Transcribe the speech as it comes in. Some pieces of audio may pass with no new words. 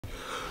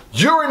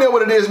You already know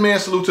what it is, man.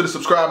 Salute to the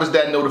subscribers,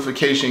 that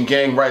notification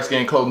gang,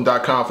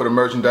 RicesGangClothing.com for the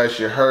merchandise.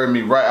 You heard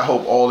me right. I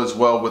hope all is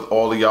well with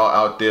all of y'all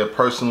out there,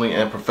 personally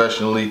and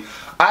professionally.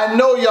 I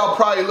know y'all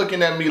probably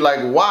looking at me like,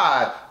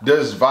 why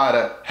does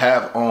Vada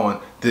have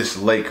on this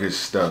Lakers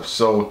stuff?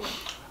 So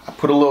I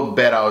put a little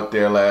bet out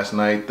there last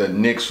night. The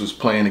Knicks was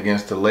playing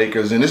against the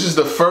Lakers, and this is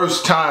the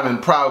first time in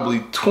probably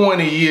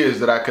 20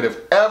 years that I could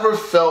have ever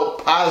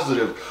felt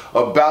positive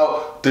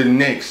about the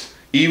Knicks,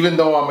 even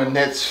though I'm a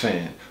Nets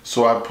fan.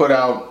 So I put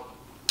out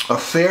a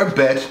fair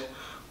bet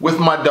with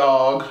my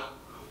dog,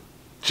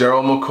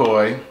 Gerald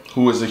McCoy,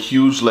 who is a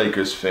huge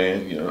Lakers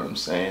fan, you know what I'm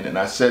saying? And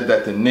I said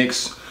that the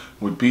Knicks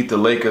would beat the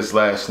Lakers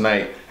last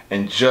night,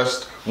 and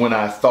just when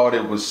I thought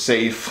it was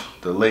safe,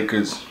 the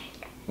Lakers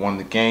won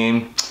the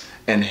game,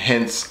 and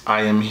hence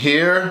I am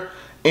here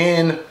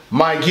in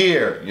my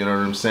gear, you know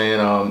what I'm saying?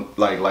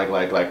 Like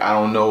I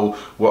don't know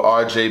what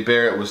RJ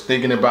Barrett was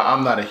thinking about.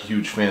 I'm not a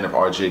huge fan of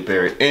RJ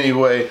Barrett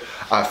anyway.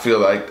 I feel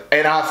like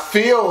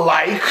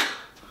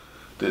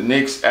the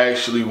Knicks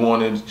actually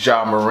wanted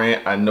Ja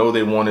Morant. I know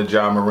they wanted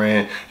Ja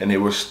Morant, and they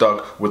were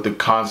stuck with the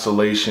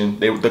constellation.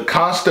 The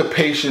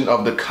constipation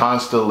of the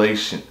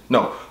constellation.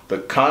 No, the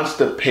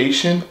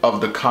constipation of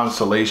the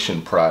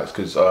consolation prize.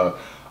 Because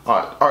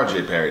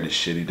RJ Barrett is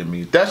shitty to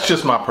me. That's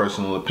just my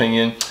personal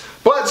opinion.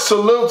 But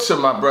salute to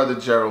my brother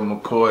Gerald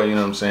McCoy. You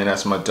know what I'm saying?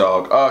 That's my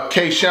dog.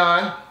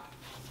 K-Shine.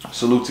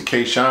 Salute to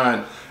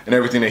K-Shine and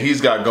everything that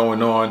he's got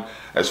going on.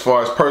 As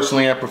far as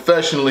personally and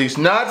professionally, he's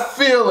not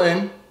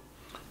feeling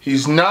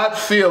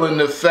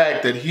the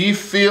fact that he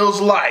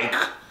feels like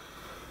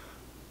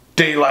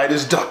Daylyt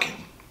is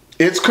ducking.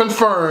 It's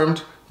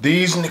confirmed.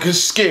 These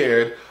niggas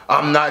scared.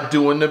 I'm not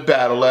doing the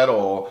battle at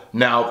all.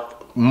 Now,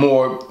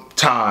 more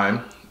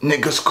time,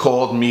 niggas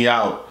called me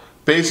out.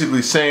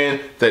 Basically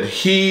saying that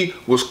he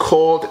was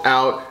called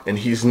out and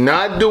he's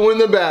not doing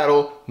the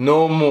battle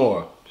no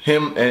more.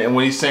 And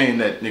when he's saying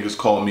that niggas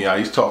called me out,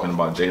 he's talking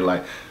about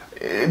Daylyt.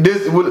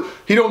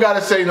 He don't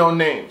gotta say no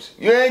names.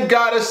 You ain't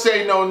gotta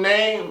say no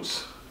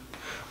names.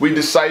 We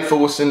decipher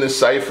what's in the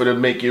cipher to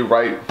make it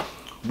right.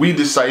 We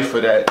decipher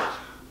that.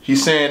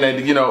 He's saying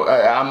that, you know,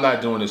 I'm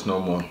not doing this no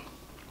more.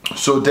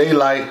 So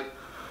Daylyt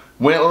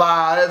went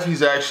live.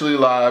 He's actually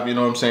live, you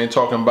know what I'm saying,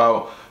 talking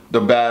about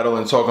the battle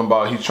and talking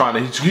about he's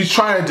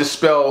trying to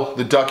dispel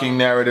the ducking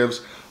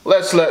narratives.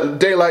 Let's let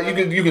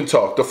Daylyt, you can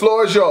talk. The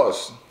floor is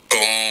yours.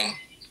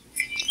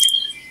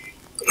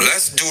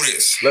 Let's do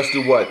this. Let's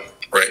do what?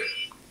 Right.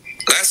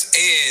 Let's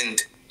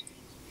end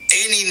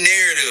any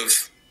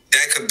narrative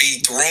that could be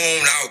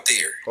thrown out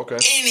there. Okay.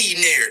 Any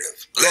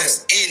narrative.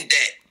 Let's end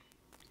that.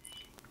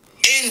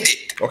 End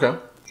it. Okay.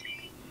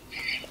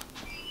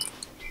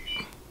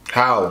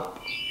 How?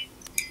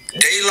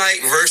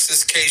 Daylyt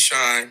versus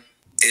K-Shine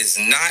is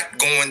not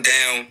going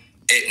down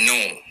at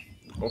noon.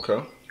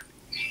 Okay.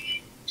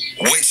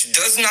 Which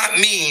does not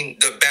mean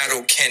the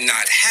battle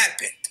cannot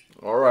happen.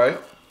 All right.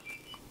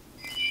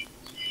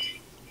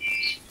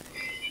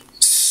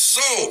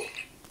 So,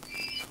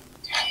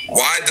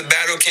 why the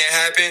battle can't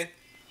happen?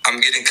 I'm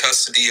getting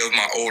custody of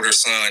my older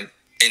son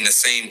in the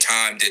same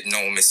time that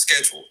Noam is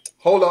scheduled.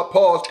 Hold up,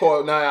 pause.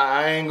 Nah,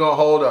 I ain't gonna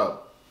hold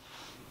up.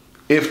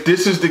 If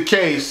this is the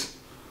case,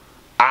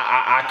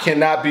 I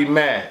cannot be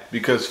mad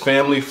because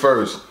family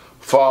first,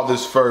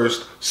 fathers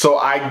first. So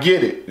I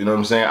get it. You know what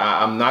I'm saying?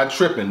 I'm not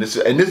tripping.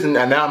 And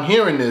now I'm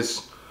hearing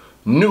this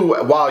new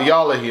while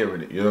y'all are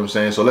hearing it. You know what I'm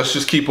saying? So let's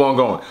just keep on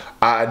going.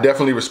 I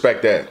definitely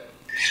respect that.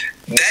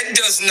 That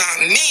does not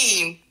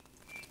mean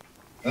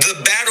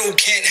the battle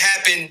can't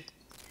happen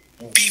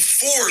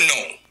before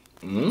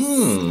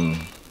noon.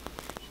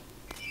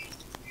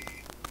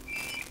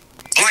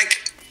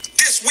 Like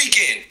this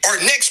weekend or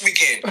next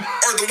weekend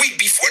or the week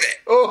before that.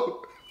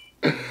 Oh,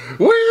 we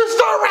didn't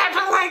start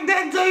rapping like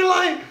that,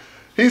 Daylyt.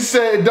 He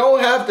said it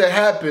don't have to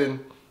happen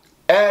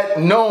at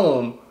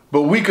noon,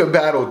 but we could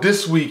battle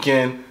this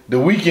weekend, the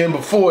weekend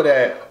before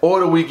that, or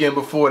the weekend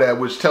before that,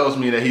 which tells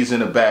me that he's in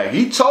the bag.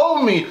 He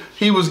told me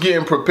he was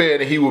getting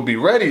prepared and he would be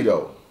ready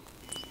though.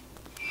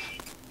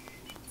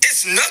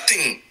 It's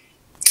nothing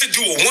to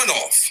do a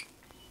one-off.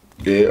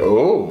 Yeah,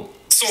 oh.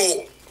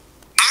 So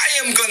I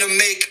am gonna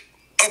make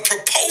a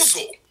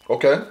proposal.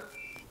 Okay.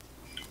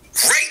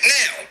 Right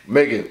now.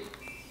 Make it.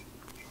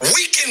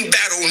 We can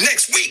battle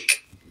next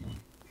week.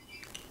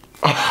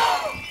 Okay.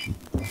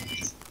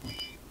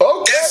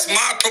 That's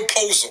my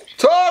proposal.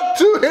 Talk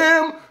to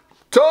him.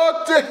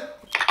 Talk to him.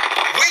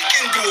 We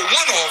can do a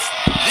one-off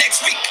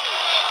next week.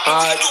 We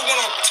can do a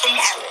one-off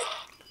tomorrow.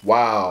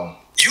 Wow.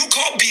 You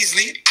call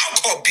Beasley, I'll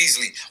call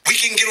Beasley. We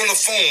can get on the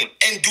phone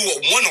and do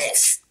a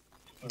one-off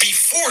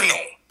before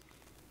noon.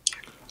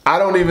 I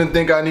don't even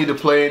think I need to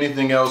play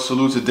anything else.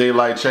 Salute to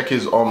Daylyt. Check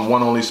his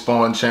One Only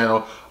Spawn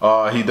channel.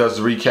 He does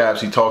recaps.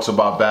 He talks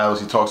about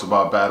battles. He talks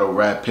about battle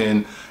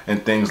rapping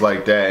and things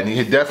like that. And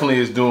he definitely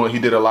is doing, he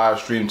did a live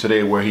stream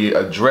today where he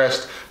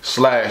addressed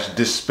 /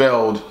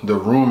 dispelled the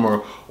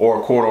rumor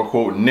or quote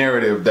unquote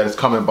narrative that is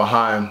coming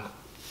behind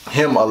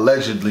him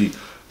allegedly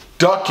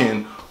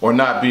ducking or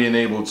not being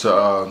able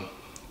to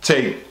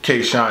take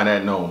K-Shine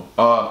at noon.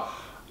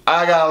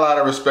 I got a lot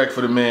of respect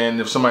for the man.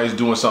 If somebody's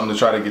doing something to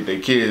try to get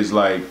their kids,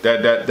 like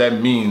that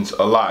means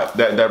a lot.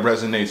 That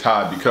resonates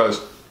high,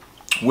 because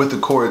with the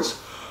courts,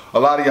 a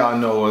lot of y'all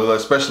know,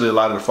 especially a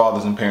lot of the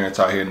fathers and parents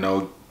out here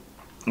know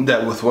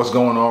that with what's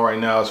going on right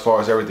now as far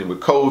as everything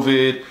with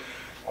COVID,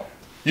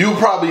 you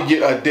probably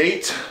get a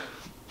date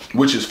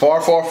which is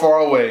far, far, far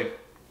away.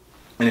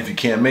 And if you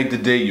can't make the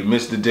date, you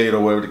miss the date, or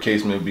whatever the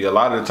case may be, a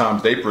lot of the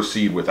times they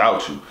proceed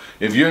without you.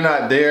 If you're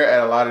not there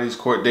at a lot of these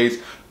court dates,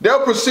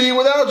 they'll proceed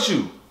without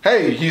you.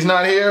 Hey, he's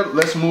not here,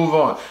 let's move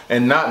on.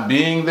 And not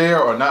being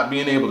there or not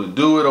being able to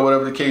do it or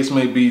whatever the case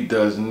may be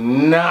does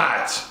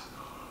not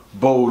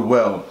bode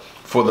well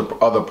for the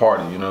other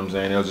party, you know what I'm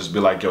saying? They'll just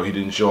be like, yo, he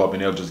didn't show up,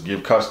 and they'll just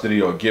give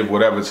custody or give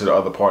whatever to the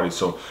other party.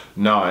 So,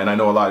 no, and I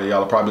know a lot of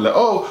y'all are probably like,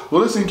 oh,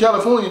 well, it's in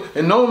California,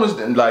 and no one's,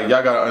 like,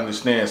 y'all gotta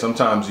understand,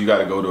 sometimes you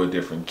gotta go to a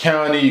different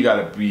county, you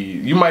gotta be,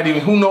 you might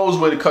even, who knows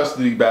where the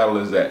custody battle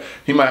is at?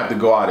 He might have to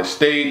go out of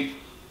state.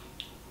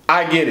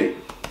 I get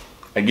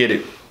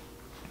it.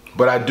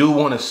 But I do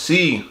wanna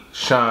see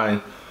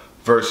Shine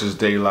versus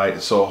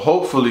Daylyt, so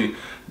hopefully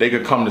they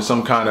could come to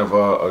some kind of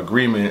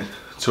agreement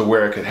to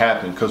where it could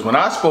happen. Because when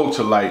I spoke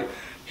to Light,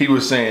 he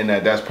was saying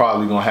that that's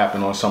probably gonna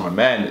happen on Summer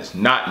Madness,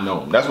 not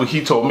known. That's what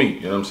he told me,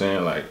 you know what I'm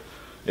saying? Like,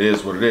 it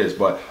is what it is.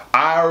 But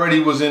I already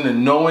was into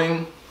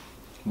knowing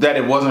that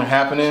it wasn't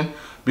happening,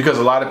 because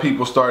a lot of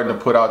people starting to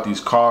put out these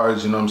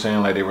cards, you know what I'm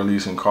saying? Like, they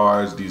releasing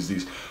cards,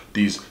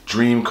 these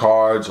dream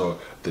cards, or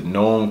the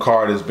gnome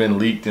card has been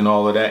leaked and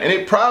all of that. And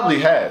it probably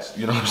has,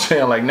 you know what I'm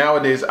saying? Like,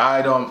 nowadays,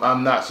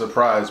 I'm not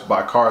surprised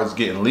by cards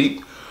getting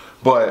leaked.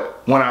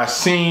 But when I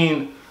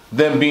seen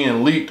them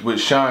being leaked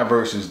with Shine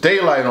versus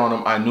Daylyt on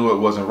them, I knew it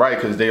wasn't right,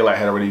 because Daylyt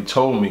had already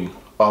told me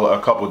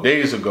a couple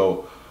days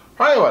ago,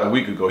 probably about a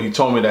week ago, he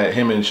told me that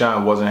him and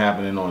Shine wasn't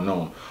happening on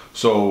Gnome.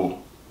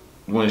 So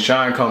when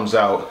Shine comes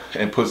out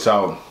and puts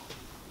out,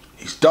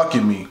 he's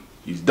ducking me.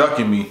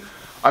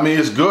 I mean,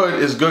 it's good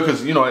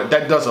because, you know,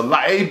 that does a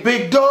lot. Hey,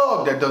 big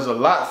dog, that does a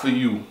lot for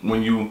you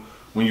when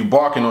you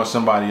barking on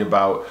somebody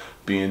about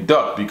being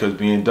ducked, because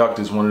being ducked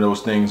is one of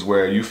those things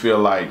where you feel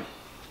like,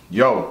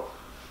 yo,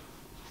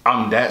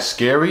 I'm that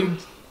scary,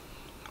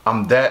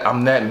 I'm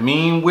that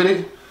mean with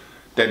it,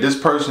 that this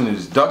person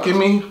is ducking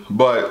me.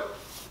 But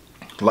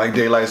like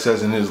Daylyt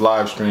says in his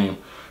live stream,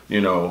 you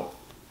know,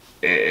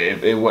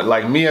 if it went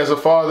like me as a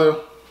father,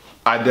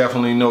 I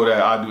definitely know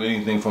that I do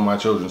anything for my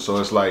children. So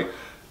it's like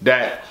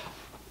that,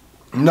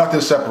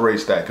 nothing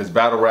separates that, because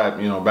battle rap,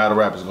 you know, battle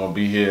rap is gonna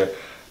be here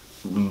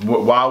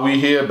while we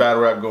here,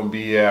 battle rap gonna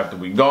be here after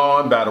we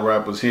gone. Battle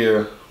rap was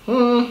here,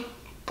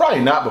 probably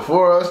not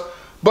before us.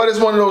 But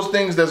it's one of those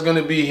things that's going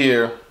to be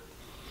here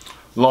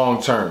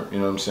long term, you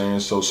know what I'm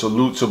saying? So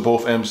salute to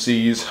both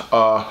MCs.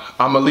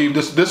 I'm going to leave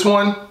this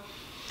one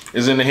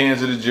is in the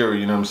hands of the jury,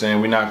 you know what I'm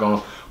saying? We're not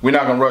going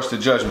to rush to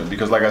judgment,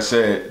 because like I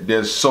said,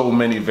 there's so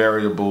many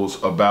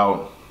variables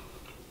about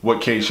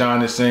what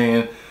K-Shine is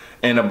saying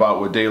and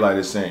about what Daylyt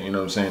is saying, you know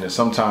what I'm saying? And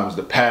sometimes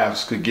the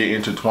paths could get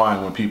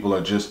intertwined when people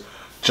are just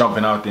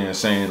jumping out there and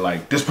saying,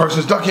 like, this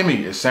person's ducking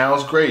me. It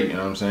sounds great, you know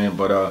what I'm saying?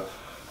 But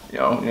you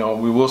know,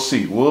 we will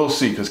see. We'll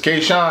see, because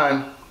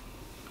K-Shine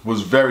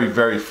was very,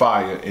 very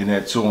fire in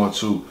that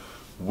 2-on-2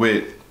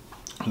 with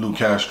Lou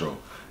Castro.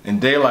 And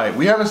Daylyt,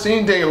 we haven't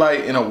seen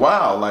Daylyt in a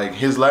while. Like,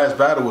 his last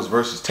battle was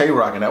versus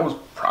Tay-Rock, and that was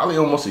probably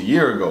almost a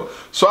year ago.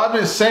 So I've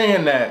been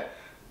saying that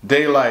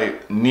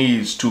Daylyt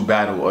needs to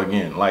battle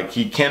again. Like,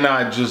 he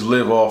cannot just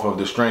live off of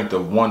the strength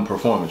of one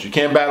performance. You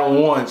can't battle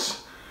once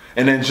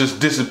and then just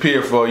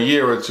disappear for a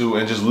year or two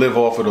and just live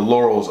off of the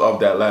laurels of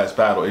that last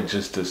battle. It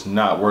just does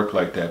not work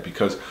like that,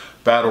 because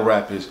battle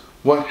rap is,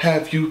 what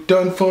have you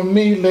done for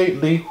me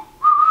lately?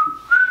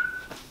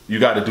 You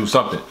got to do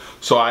something.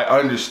 So I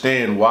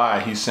understand why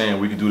he's saying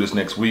we can do this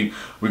next week.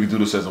 We can do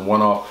this as a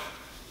one-off.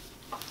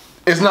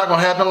 It's not going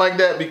to happen like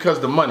that, because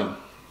the money.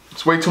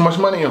 It's way too much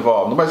money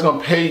involved. Nobody's going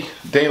to pay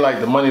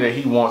Daylyt the money that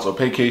he wants, or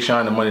pay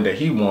K-Shine the money that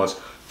he wants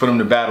for them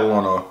to battle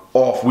on a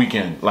off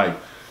weekend. Like,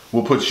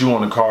 we'll put you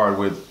on the card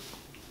with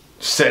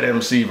said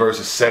MC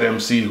versus said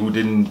MC who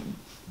didn't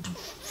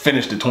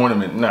finish the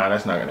tournament. Nah,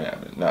 that's not gonna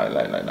happen.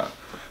 Nah.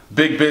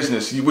 Big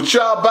business. What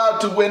y'all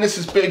about to witness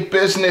is big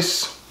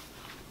business.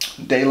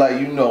 Daylyt,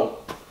 you know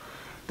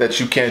that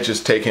you can't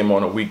just take him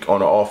on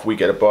an off week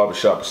at a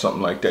barbershop or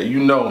something like that. You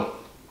know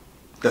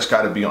that's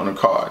got to be on the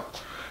card.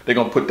 They're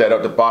gonna put that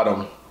at the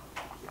bottom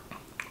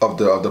of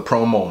the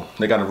promo.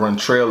 They got to run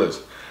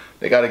trailers.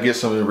 They got to get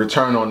some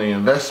return on their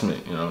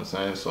investment, you know what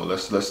I'm saying? So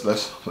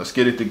let's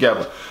get it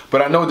together.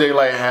 But I know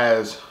Daylyt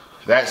has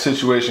that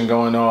situation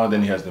going on.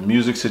 Then he has the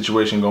music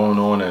situation going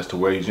on as to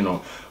where he's, you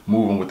know,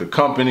 moving with the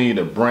company,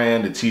 the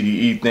brand, the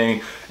TDE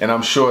thing. And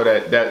I'm sure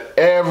that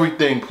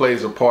everything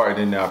plays a part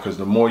in now, because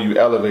the more you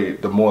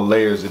elevate, the more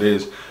layers it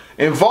is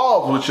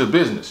involved with your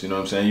business, you know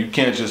what I'm saying? You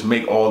can't just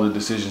make all the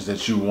decisions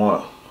that you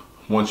want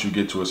once you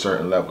get to a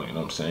certain level, you know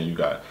what I'm saying? You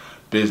got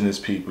business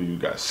people, you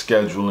got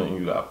scheduling,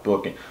 you got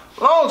booking.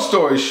 Long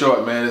story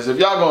short, man, is if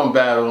y'all gonna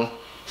battle,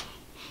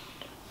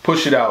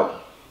 push it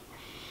out.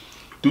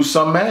 Do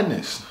some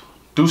madness.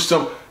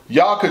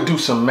 Y'all could do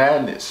some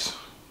madness.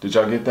 Did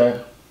y'all get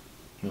that?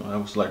 You know, that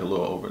was like a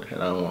little over the head.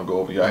 I don't want to go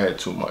over your head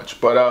too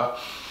much. But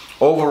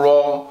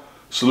overall,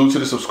 salute to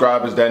the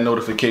subscribers, that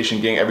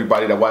notification gang,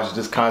 everybody that watches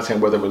this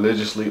content, whether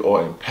religiously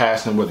or in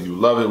passing, whether you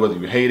love it, whether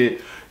you hate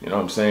it, you know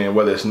what I'm saying?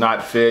 Whether it's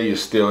not fair, you're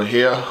still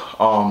here.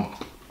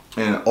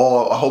 And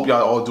I hope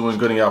y'all all doing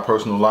good in y'all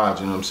personal lives,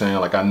 you know what I'm saying?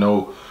 Like, I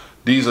know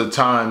these are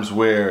times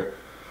where,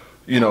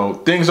 you know,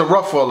 things are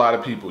rough for a lot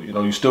of people. You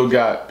know, you still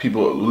got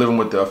people living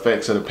with the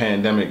effects of the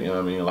pandemic, you know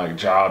what I mean? Like,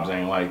 jobs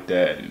ain't like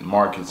that,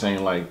 markets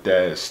ain't like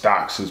that,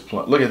 stocks is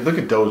look at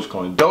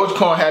Dogecoin.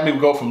 Dogecoin had me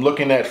go from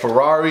looking at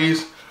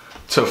Ferraris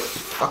to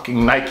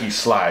fucking Nike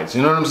slides.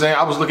 You know what I'm saying?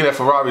 I was looking at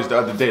Ferraris the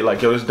other day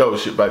like, yo, this Doge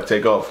shit about to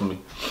take off for me.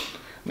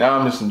 Now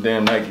I'm in some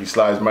damn Nike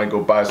slides, might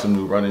go buy some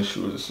new running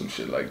shoes or some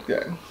shit like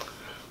that.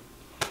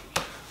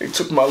 They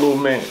took my little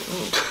man.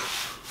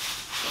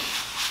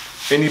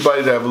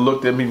 Anybody that ever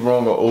looked at me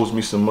wrong or owes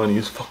me some money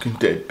is fucking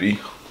dead,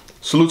 B.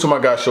 Salute to my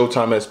guy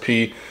Showtime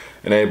SP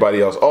and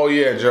everybody else. Oh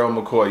yeah, Gerald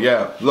McCoy.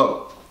 Yeah,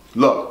 look.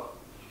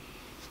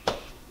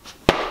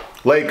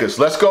 Lakers.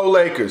 Let's go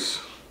Lakers.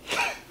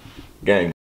 Gang.